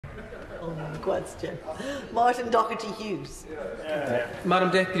on the question. Martin Docherty-Hughes. Madam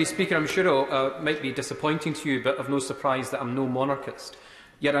Deputy Speaker, I'm sure it might be disappointing to you, but of no surprise that I'm no monarchist.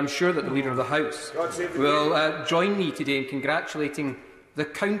 Yet I'm sure that the Leader of the House will join me today in congratulating the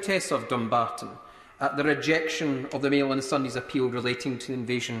Countess of Dumbarton at the rejection of the Mail on Sunday's appeal relating to the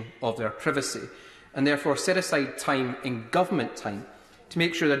invasion of their privacy, and therefore set aside time in government time to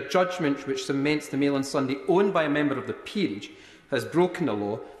make sure that judgment which cements the Mail on Sunday owned by a member of the peerage has broken the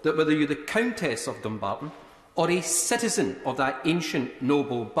law, that whether you're the Countess of Dumbarton or a citizen of that ancient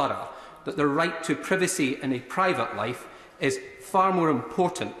noble borough, that the right to privacy in a private life is far more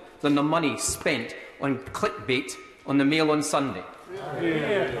important than the money spent on clickbait on the Mail on Sunday.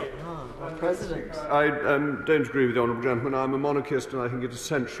 President. I don't agree with the honourable gentleman. I'm a monarchist and I think it is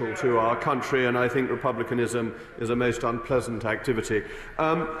essential to our country, and I think republicanism is a most unpleasant activity.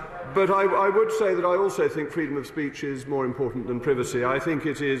 But I would say that I also think freedom of speech is more important than privacy. I think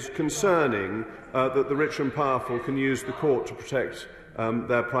it is concerning that the rich and powerful can use the court to protect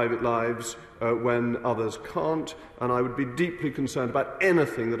their private lives when others can't, and I would be deeply concerned about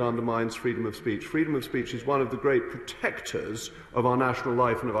anything that undermines freedom of speech. Freedom of speech is one of the great protectors of our national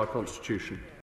life and of our Constitution.